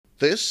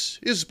This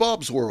is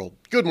Bob's World.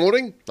 Good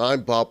morning.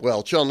 I'm Bob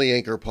Welch on the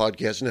Anchor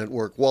Podcast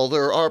Network. While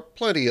there are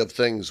plenty of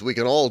things we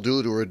can all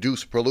do to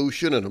reduce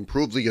pollution and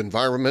improve the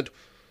environment,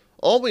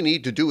 all we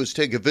need to do is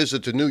take a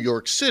visit to New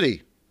York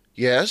City.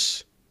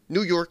 Yes,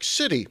 New York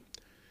City,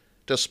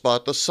 to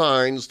spot the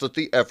signs that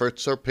the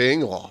efforts are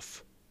paying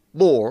off.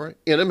 More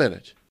in a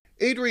minute.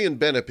 Adrian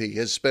Benepe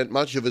has spent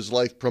much of his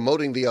life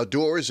promoting the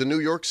outdoors in New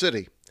York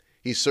City.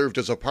 He served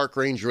as a park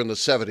ranger in the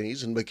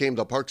 70s and became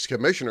the parks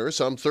commissioner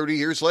some 30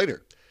 years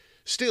later.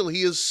 Still,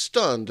 he is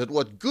stunned at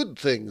what good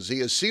things he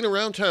has seen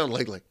around town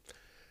lately.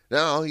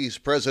 Now he's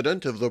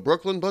president of the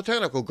Brooklyn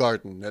Botanical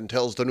Garden and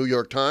tells the New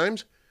York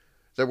Times,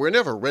 "There were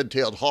never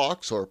red-tailed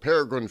hawks or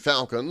peregrine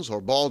falcons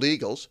or bald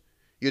eagles.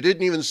 You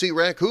didn't even see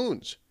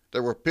raccoons.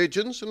 There were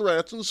pigeons and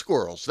rats and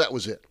squirrels. That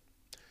was it.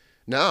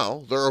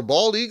 Now there are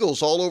bald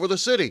eagles all over the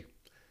city."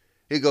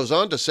 He goes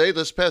on to say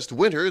this past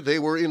winter they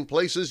were in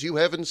places you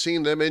haven't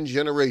seen them in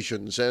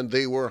generations, and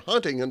they were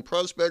hunting in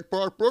Prospect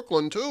Park,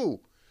 Brooklyn, too.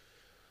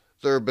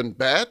 There have been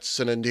bats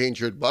and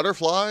endangered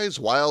butterflies,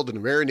 wild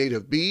and rare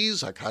native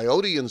bees, a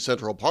coyote in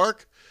Central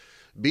Park,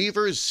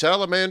 beavers,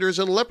 salamanders,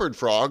 and leopard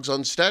frogs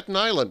on Staten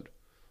Island,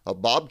 a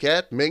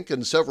bobcat, mink,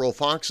 and several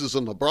foxes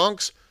in the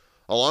Bronx,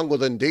 along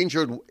with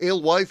endangered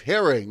alewife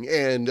herring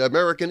and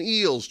American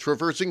eels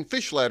traversing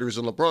fish ladders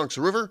in the Bronx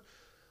River,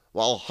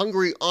 while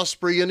hungry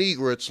osprey and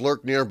egrets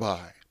lurk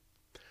nearby.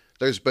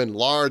 There's been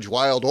large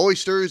wild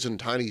oysters and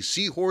tiny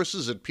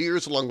seahorses at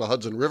piers along the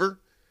Hudson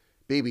River,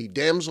 baby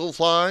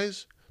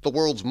damselflies, the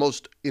world's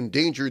most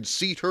endangered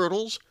sea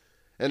turtles,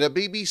 and a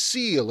baby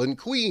seal in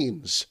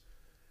Queens,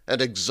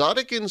 and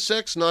exotic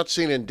insects not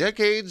seen in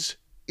decades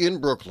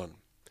in Brooklyn.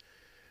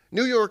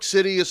 New York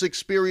City is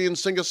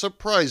experiencing a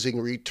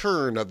surprising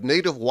return of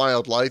native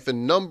wildlife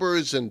in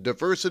numbers and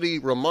diversity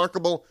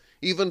remarkable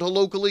even to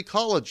local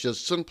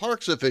ecologists and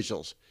parks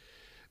officials.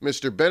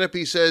 Mr.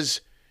 Benepe says,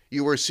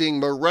 "You are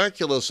seeing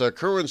miraculous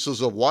occurrences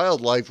of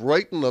wildlife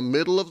right in the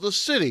middle of the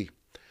city."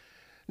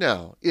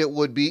 Now, it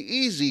would be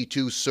easy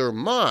to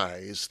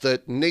surmise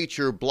that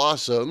nature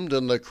blossomed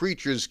and the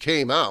creatures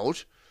came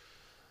out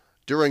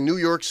during New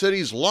York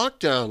City's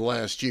lockdown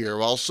last year,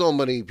 while so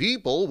many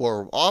people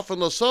were off in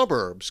the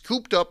suburbs,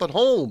 cooped up at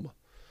home.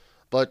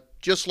 But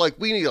just like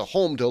we need a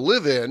home to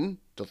live in,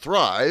 to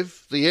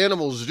thrive, the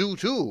animals do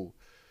too.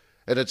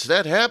 And it's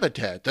that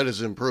habitat that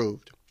has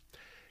improved.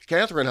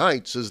 Catherine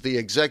Heitz is the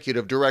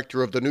executive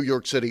director of the New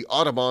York City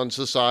Audubon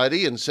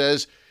Society and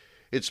says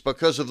it's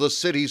because of the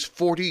city's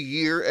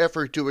 40-year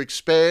effort to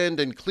expand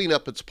and clean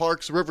up its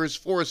parks, rivers,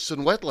 forests,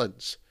 and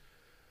wetlands.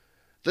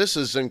 This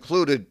has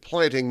included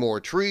planting more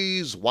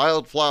trees,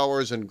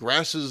 wildflowers, and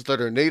grasses that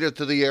are native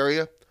to the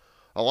area,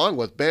 along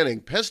with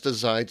banning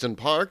pesticides in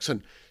parks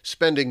and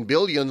spending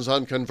billions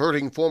on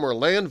converting former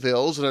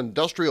landfills and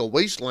industrial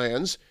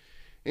wastelands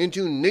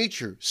into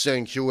nature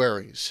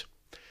sanctuaries.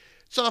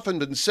 It's often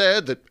been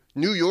said that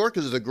New York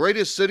is the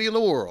greatest city in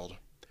the world.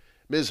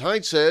 Ms.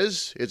 Height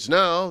says it's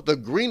now the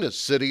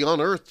greenest city on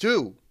earth,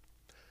 too.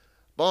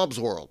 Bob's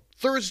World,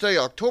 Thursday,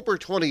 October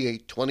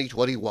 28,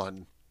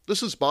 2021.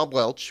 This is Bob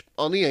Welch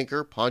on the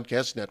Anchor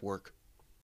Podcast Network.